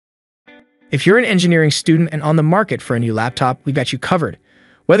If you're an engineering student and on the market for a new laptop, we've got you covered.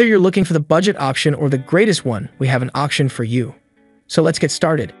 Whether you're looking for the budget option or the greatest one, we have an option for you. So let's get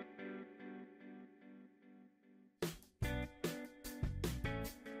started.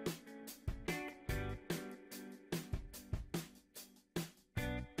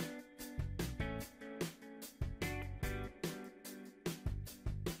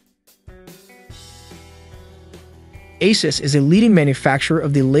 Asus is a leading manufacturer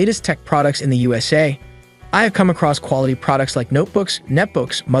of the latest tech products in the USA. I have come across quality products like notebooks,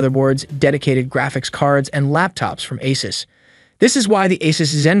 netbooks, motherboards, dedicated graphics cards, and laptops from Asus. This is why the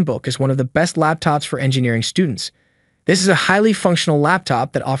Asus Zenbook is one of the best laptops for engineering students. This is a highly functional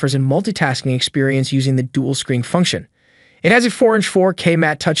laptop that offers a multitasking experience using the dual screen function. It has a 4-inch 4K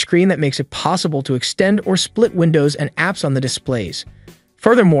matte touchscreen that makes it possible to extend or split windows and apps on the displays.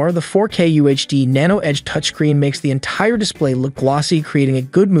 Furthermore, the 4K UHD Nano Edge touchscreen makes the entire display look glossy, creating a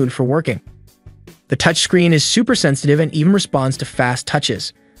good mood for working. The touchscreen is super sensitive and even responds to fast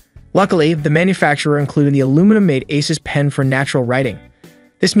touches. Luckily, the manufacturer included the aluminum-made Asus pen for natural writing.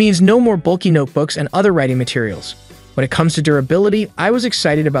 This means no more bulky notebooks and other writing materials. When it comes to durability, I was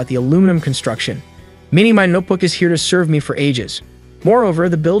excited about the aluminum construction, meaning my notebook is here to serve me for ages. Moreover,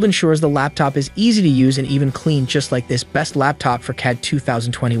 the build ensures the laptop is easy to use and even clean, just like this best laptop for CAD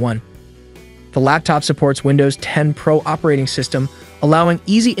 2021. The laptop supports Windows 10 Pro operating system, allowing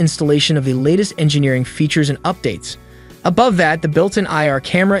easy installation of the latest engineering features and updates. Above that, the built-in IR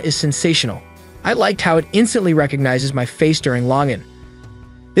camera is sensational. I liked how it instantly recognizes my face during login.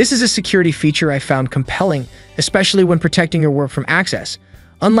 This is a security feature I found compelling, especially when protecting your work from access.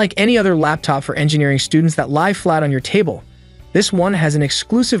 Unlike any other laptop for engineering students that lie flat on your table, this one has an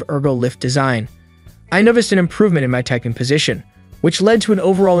exclusive ergo lift design. I noticed an improvement in my typing position, which led to an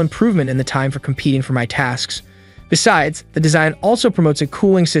overall improvement in the time for competing for my tasks. Besides, the design also promotes a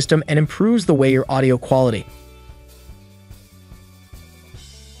cooling system and improves the way your audio quality.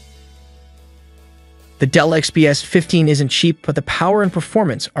 The Dell XPS 15 isn't cheap, but the power and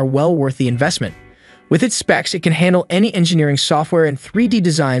performance are well worth the investment. With its specs, it can handle any engineering software and 3D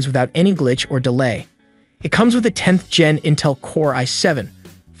designs without any glitch or delay. It comes with a 10th Gen Intel Core i7,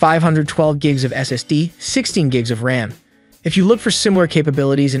 512 gigs of SSD, 16 gigs of RAM. If you look for similar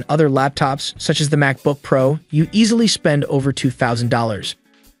capabilities in other laptops, such as the Macbook Pro, you easily spend over $2,000.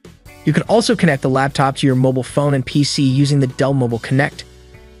 You can also connect the laptop to your mobile phone and PC using the Dell Mobile Connect.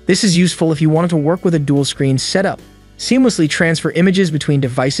 This is useful if you wanted to work with a dual-screen setup, seamlessly transfer images between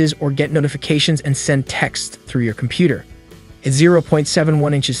devices, or get notifications and send text through your computer. It's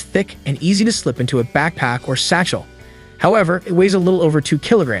 0.71 inches thick and easy to slip into a backpack or satchel. However, it weighs a little over 2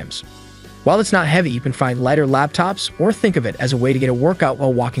 kilograms. While it's not heavy, you can find lighter laptops or think of it as a way to get a workout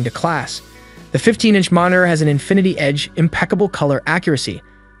while walking to class. The 15-inch monitor has an Infinity Edge, impeccable color accuracy,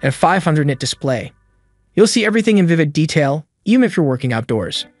 and a 500-nit display. You'll see everything in vivid detail, even if you're working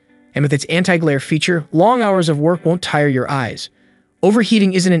outdoors. And with its anti-glare feature, long hours of work won't tire your eyes.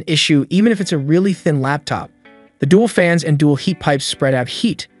 Overheating isn't an issue even if it's a really thin laptop. The dual fans and dual heat pipes spread out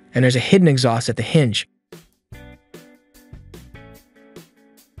heat, and there's a hidden exhaust at the hinge.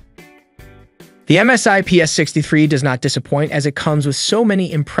 The MSI PS63 does not disappoint, as it comes with so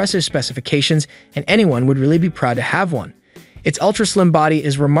many impressive specifications, and anyone would really be proud to have one. Its ultra-slim body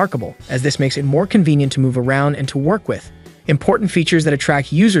is remarkable, as this makes it more convenient to move around and to work with. Important features that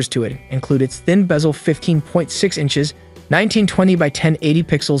attract users to it include its thin bezel 15.6 inches, 1920 by 1080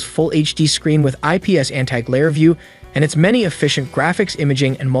 pixels Full HD screen with IPS anti-glare view, and its many efficient graphics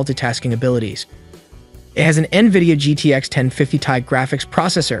imaging and multitasking abilities. It has an NVIDIA GTX 1050 Ti graphics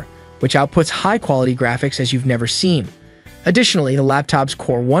processor, which outputs high-quality graphics as you've never seen. Additionally, the laptop's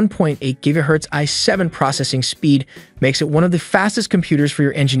Core 1.8 GHz i7 processing speed makes it one of the fastest computers for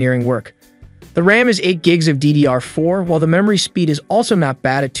your engineering work. The RAM is 8 gigs of DDR4, while the memory speed is also not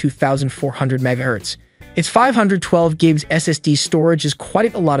bad at 2,400 MHz. Its 512 gigs SSD storage is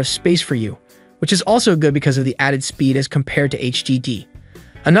quite a lot of space for you, which is also good because of the added speed as compared to HDD.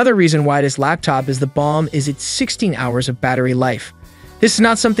 Another reason why this laptop is the bomb is its 16 hours of battery life. This is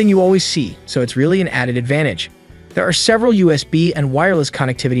not something you always see, so it's really an added advantage. There are several USB and wireless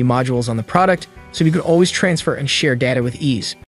connectivity modules on the product, so you can always transfer and share data with ease.